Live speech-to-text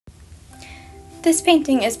This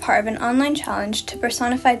painting is part of an online challenge to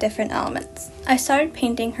personify different elements. I started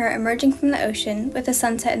painting her emerging from the ocean with a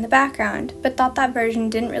sunset in the background, but thought that version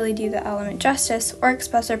didn't really do the element justice or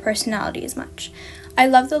express her personality as much. I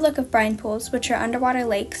love the look of brine pools, which are underwater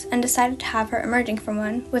lakes, and decided to have her emerging from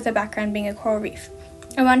one, with the background being a coral reef.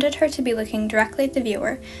 I wanted her to be looking directly at the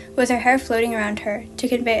viewer, with her hair floating around her, to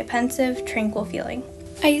convey a pensive, tranquil feeling.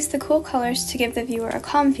 I used the cool colors to give the viewer a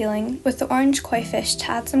calm feeling, with the orange koi fish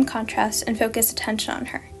to add some contrast and focus attention on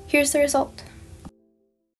her. Here's the result.